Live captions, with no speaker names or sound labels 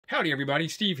Howdy everybody,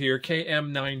 Steve here,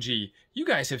 KM9G. You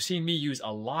guys have seen me use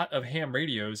a lot of ham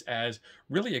radios as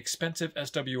really expensive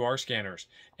SWR scanners,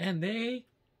 and they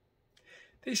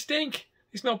stink.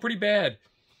 They smell pretty bad.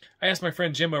 I asked my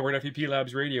friend Jim over at FEP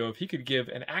Labs Radio if he could give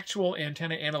an actual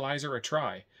antenna analyzer a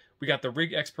try. We got the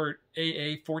Rig Expert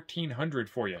AA-1400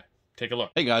 for you. Take a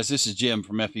look. Hey guys, this is Jim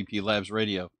from FEP Labs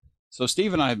Radio. So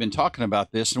Steve and I have been talking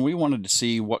about this, and we wanted to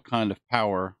see what kind of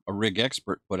power a Rig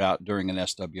Expert put out during an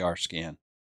SWR scan.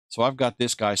 So I've got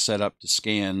this guy set up to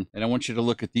scan, and I want you to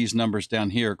look at these numbers down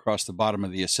here across the bottom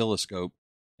of the oscilloscope.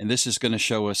 And this is going to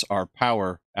show us our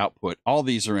power output. All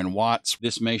these are in watts.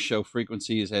 This may show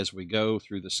frequencies as we go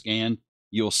through the scan.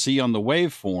 You'll see on the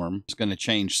waveform, it's going to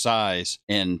change size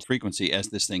and frequency as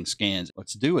this thing scans.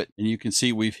 Let's do it. And you can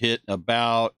see we've hit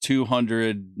about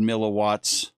 200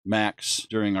 milliwatts max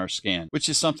during our scan, which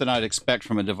is something I'd expect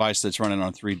from a device that's running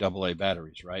on 3 AA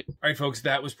batteries, right? All right, folks,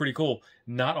 that was pretty cool.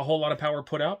 Not a whole lot of power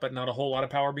put out, but not a whole lot of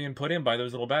power being put in by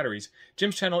those little batteries.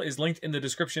 Jim's channel is linked in the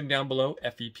description down below,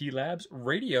 FEP Labs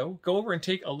Radio. Go over and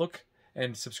take a look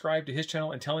and subscribe to his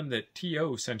channel and tell him that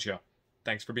TO sent you.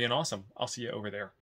 Thanks for being awesome. I'll see you over there.